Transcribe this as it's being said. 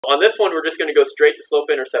On this one, we're just going to go straight to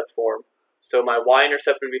slope-intercept form. So my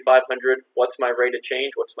y-intercept would be 500. What's my rate of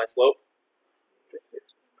change? What's my slope?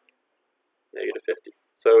 Negative 50.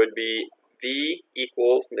 So it would be v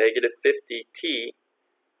equals negative 50t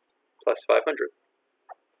plus 500.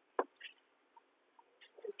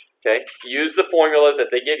 Okay, use the formulas that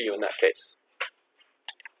they give you in that case.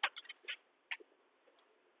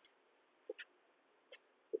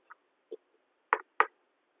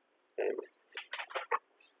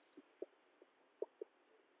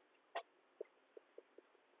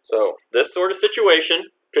 So this sort of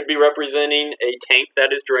situation could be representing a tank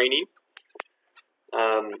that is draining.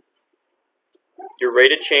 Your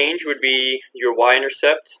rate of change would be your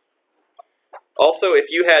y-intercept. Also, if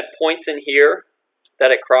you had points in here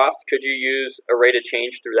that it crossed, could you use a rate of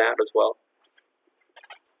change through that as well?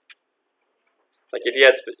 Like if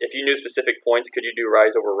you knew specific points, could you do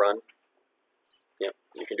rise over run? Yeah,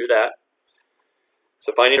 you can do that.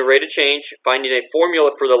 So finding a rate of change, finding a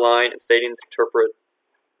formula for the line, and stating to interpret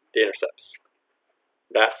the intercepts.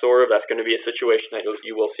 That's going to be a situation that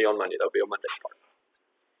you will see on Monday. That'll be on Monday's part.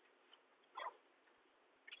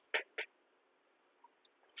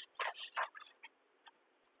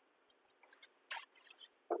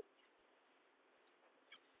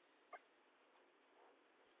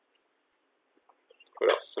 What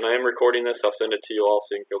else? And I am recording this. I'll send it to you all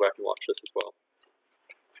so you can go back and watch this as well.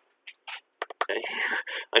 Okay.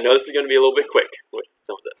 I know this is going to be a little bit quick with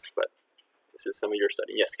some of this, but this is some of your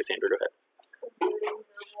study. Yes, Cassandra, go ahead.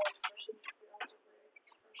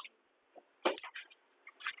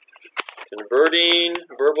 Converting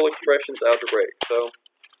verbal expressions algebraic. So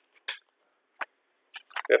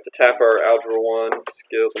we have to tap our Algebra 1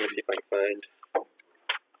 skills. Let me see if I can find.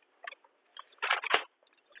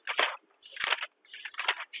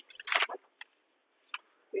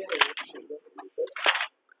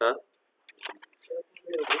 Huh?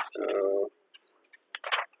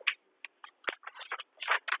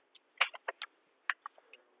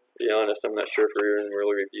 To be honest, I'm not sure if we even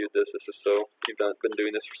really reviewed this. You've been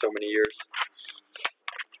doing this for so many years.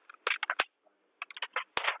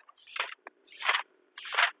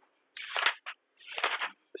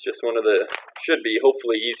 It's just one of the, should be,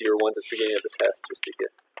 hopefully easier ones at the beginning of the test, just to get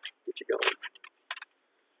you going.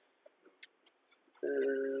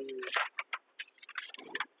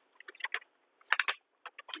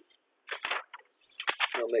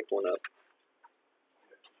 I'll make one up.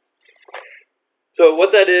 So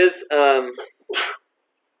what that is,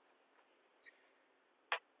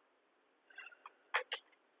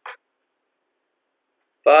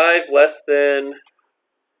 5 less than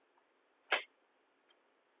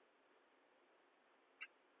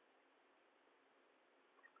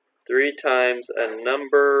 3 times a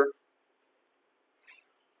number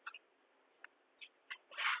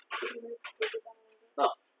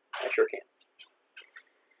I sure can.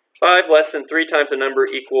 5 less than 3 times a number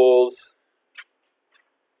equals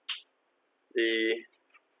the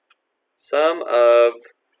sum of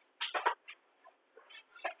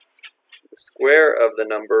the square of the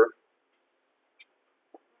number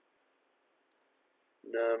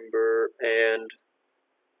and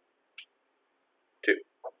 2.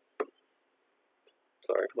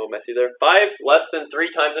 Sorry, a little messy there. 5 less than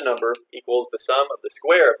 3 times a number equals the sum of the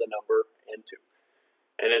square of the number and 2.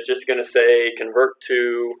 And it's just going to say convert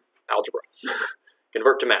to algebra.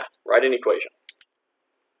 Convert to math. Write an equation.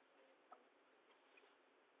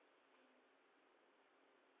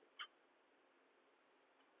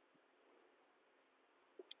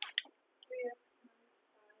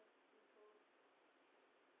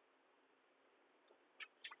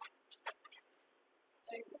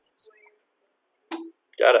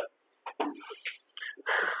 Got it.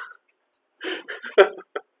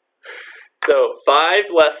 So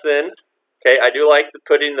 5 less than, okay, I do like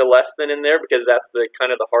putting the less than in there because that's the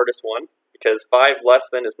kind of the hardest one. Because 5 less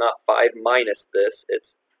than is not 5 minus this, it's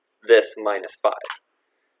this minus 5.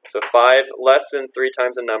 So 5 less than 3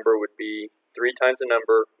 times a number would be 3 times a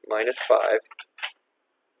number minus 5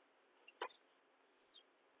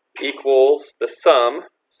 equals the sum.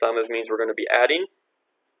 Sum means we're going to be adding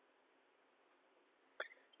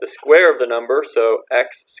the square of the number, so x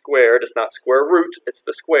squared is not square root, it's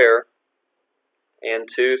the square, and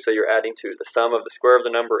 2, so you're adding 2, the sum of the square of the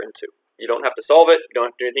number and 2. You don't have to solve it, you don't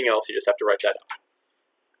have to do anything else, you just have to write that out.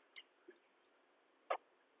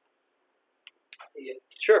 Yeah.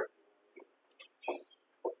 Sure.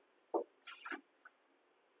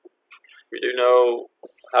 We do know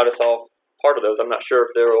how to solve part of those. I'm not sure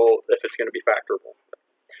if it's going to be factorable.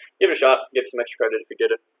 Give it a shot, get some extra credit if you get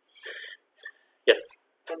it. Yes?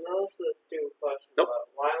 I know this is a stupid question, nope. But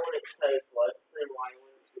why when it says less than, why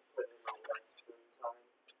wouldn't you put in a less than sign?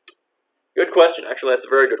 Good question. Actually, that's a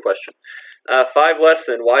very good question. 5 less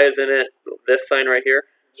than, why isn't it this sign right here?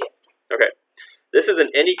 Yeah. Okay. This is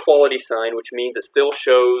an inequality sign, which means it still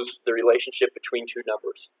shows the relationship between two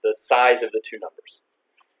numbers, the size of the two numbers.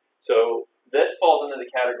 So this falls into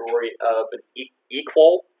the category of an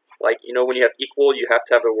equal. Like, you know, when you have equal, you have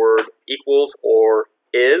to have the word equals or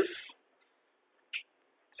is.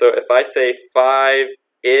 So if I say 5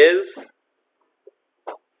 is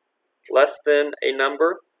less than a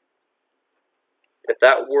number, if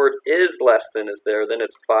that word is less than is there, then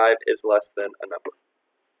it's 5 is less than a number.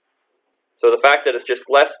 So the fact that it's just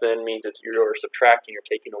less than means it's you're subtracting or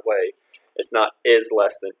taking away. It's not is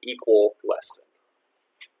less than, equal less than.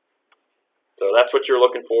 So that's what you're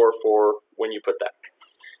looking for when you put that.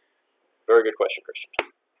 Very good question, Christian.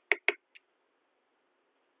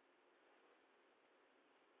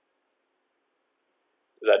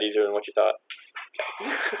 Is that easier than what you thought?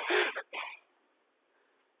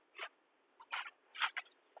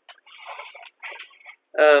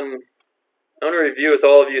 I want to review with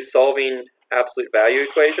all of you solving absolute value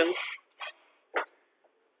equations.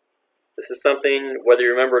 This is something, whether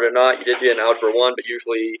you remember it or not, you did it in Algebra 1, but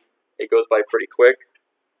usually it goes by pretty quick.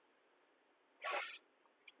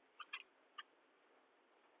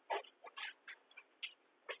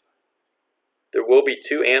 There will be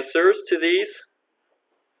 2 answers to these.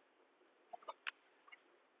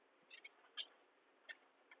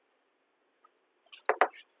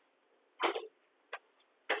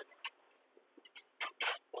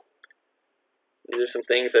 These are some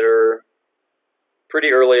things that are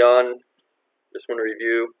pretty early on. Just want to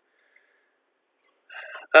review.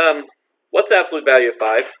 What's the absolute value of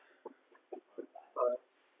 5?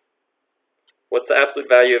 What's the absolute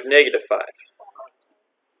value of negative 5?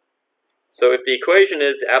 So if the equation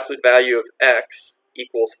is the absolute value of x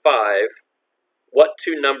equals 5, what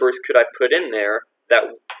 2 numbers could I put in there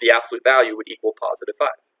that the absolute value would equal positive 5?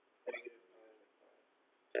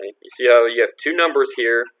 Okay. You see how you have 2 numbers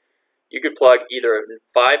here. You could plug either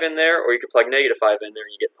 5 in there, or you could plug negative 5 in there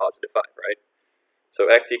and you get positive 5, right?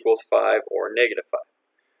 So x equals 5 or negative 5.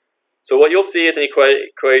 So what you'll see is an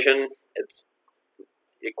equation.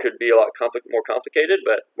 It could be a lot more complicated,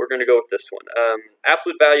 but we're going to go with this one.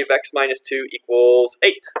 Absolute value of x minus 2 equals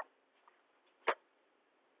 8.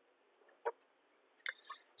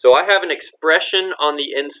 So I have an expression on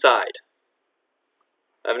the inside.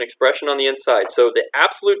 I have an expression on the inside. So the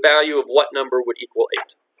absolute value of what number would equal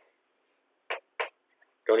 8?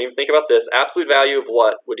 Don't even think about this. Absolute value of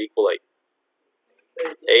what would equal 8?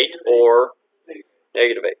 8 or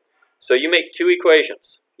negative 8. So you make 2 equations.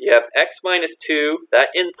 You have x minus 2, that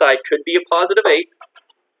inside could be a positive 8,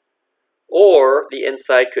 or the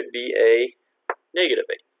inside could be a negative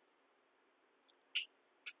 8.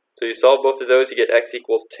 So you solve both of those, you get x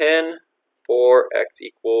equals 10, or x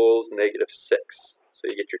equals negative 6. So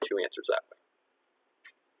you get your 2 answers that way.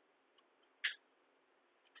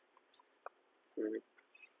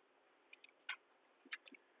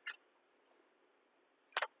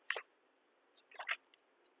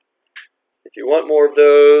 If you want more of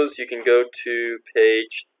those, you can go to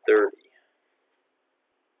page 30.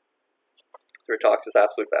 Where it talks with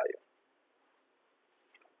absolute value.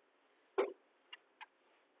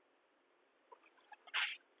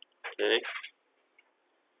 Okay.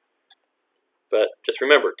 But just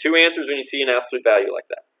remember, 2 answers when you see an absolute value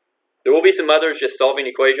like that. There will be some others just solving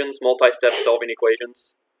equations, multi-step solving equations.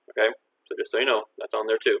 Okay, so just so you know, that's on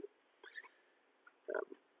there too.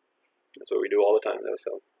 That's what we do all the time though,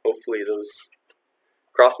 so hopefully those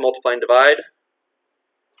cross multiply and divide.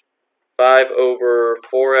 5 over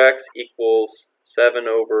 4x equals 7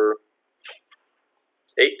 over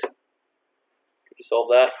 8. Could you solve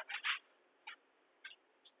that?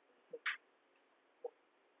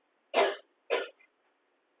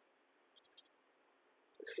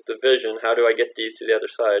 This is division. How do I get these to the other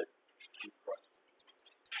side?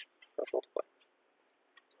 Cross multiply.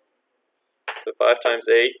 So 5 times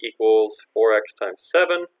 8 equals 4x times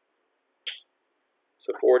 7.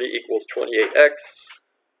 So 40 equals 28x.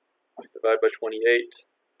 Divide by 28.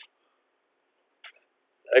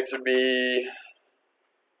 X would be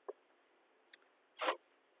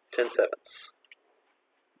 10/7.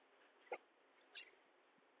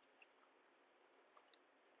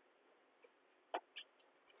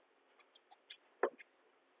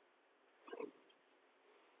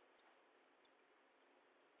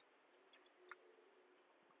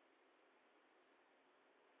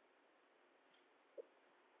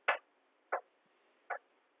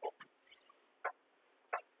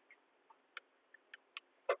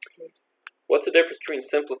 What's the difference between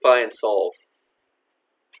simplify and solve?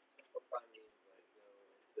 Simplify means like go,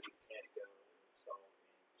 but you can't go and solve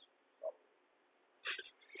means solve.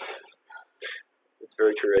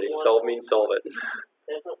 very true, Eddie. Solve means solve it.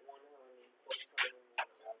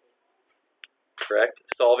 Correct.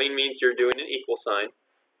 Solving means you're doing an equal sign.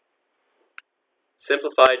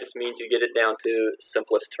 Simplify just means you get it down to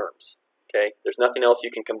simplest terms. Okay? There's nothing else you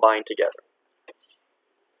can combine together.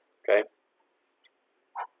 Okay?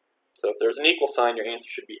 So if there's an equal sign, your answer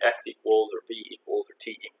should be x equals, or v equals, or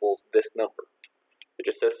t equals this number. If it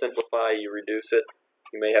just says simplify, you reduce it.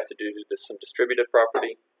 You may have to do some distributive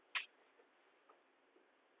property.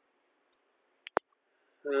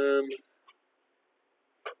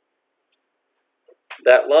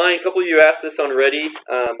 That line, a couple of you asked this already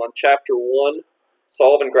on chapter 1,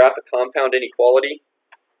 solve and graph a compound inequality.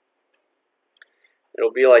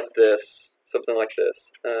 It'll be like this, something like this.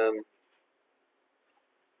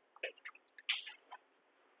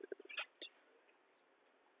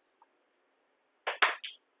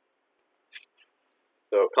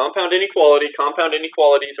 So compound inequalities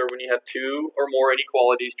are when you have two or more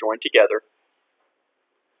inequalities joined together.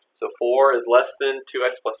 So 4 is less than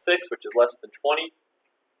 2x plus 6, which is less than 20.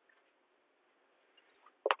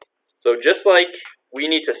 So just like we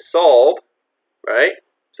need to solve, right?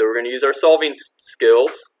 So we're going to use our solving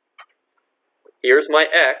skills. Here's my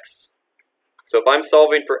x. So if I'm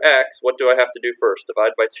solving for x, what do I have to do first?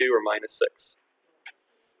 Divide by 2 or minus 6?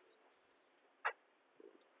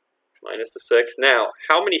 Minus the 6. Now,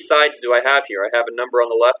 how many sides do I have here? I have a number on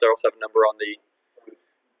the left. I also have a number on the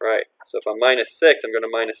right. So if I'm minus 6, I'm going to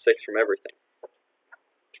minus 6 from everything.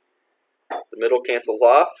 The middle cancels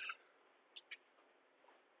off.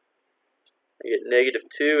 I get negative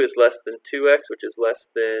 2 is less than 2x, which is less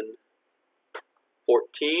than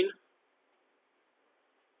 14.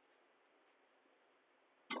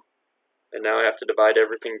 And now I have to divide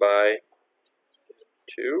everything by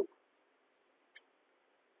 2.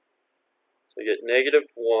 So I get negative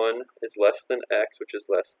 1 is less than x, which is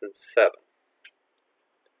less than 7.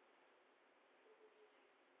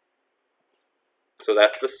 So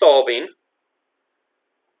that's the solving.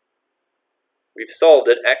 We've solved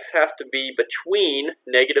it. X has to be between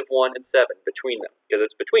negative 1 and 7, between them, because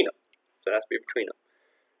it's between them. So it has to be between them.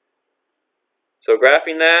 So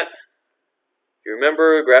graphing that, if you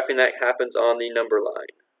remember, graphing that happens on the number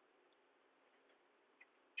line.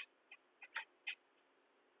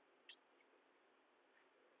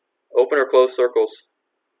 Open or close circles?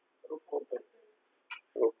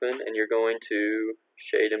 Open, and you're going to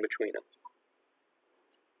shade in between them.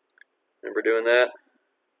 Remember doing that?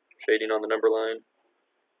 Shading on the number line.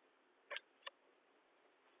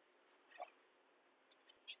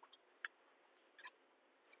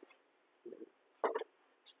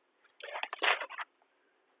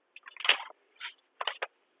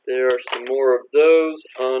 There are some more of those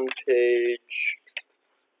on page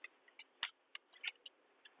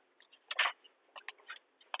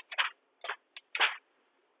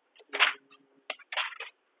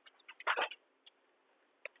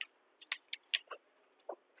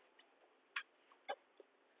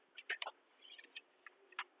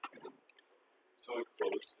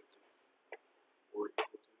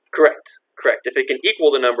 'Correct. If it can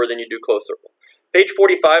equal the number, then you do closed circle. Page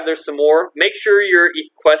 45, there's some more. Make sure your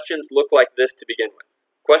questions look like this to begin with.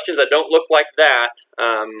 Questions that don't look like that,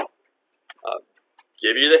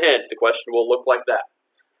 give you the hint. The question will look like that.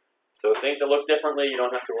 So things that look differently, you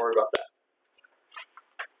don't have to worry about that.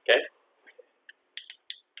 Okay?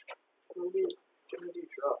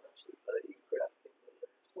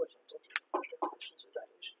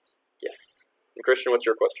 Yes. And Christian, what's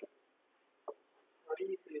your question? How do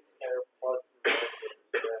you do pair plus and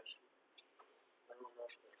minus?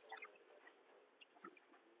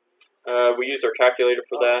 We used our calculator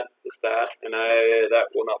for that, and that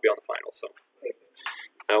will not be on the final, so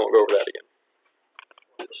I won't go over that again.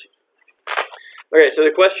 Okay, so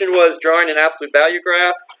the question was drawing an absolute value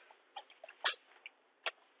graph.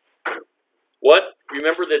 What?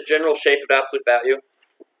 Remember the general shape of absolute value?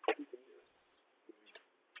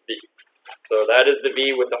 V. So that is the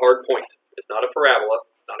V with the hard point. It's not a parabola,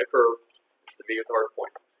 it's not a curve, it's the V with the hard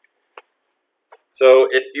point. So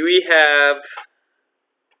if we have,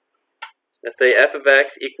 let's say f of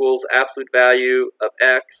x equals absolute value of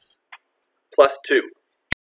x plus 2.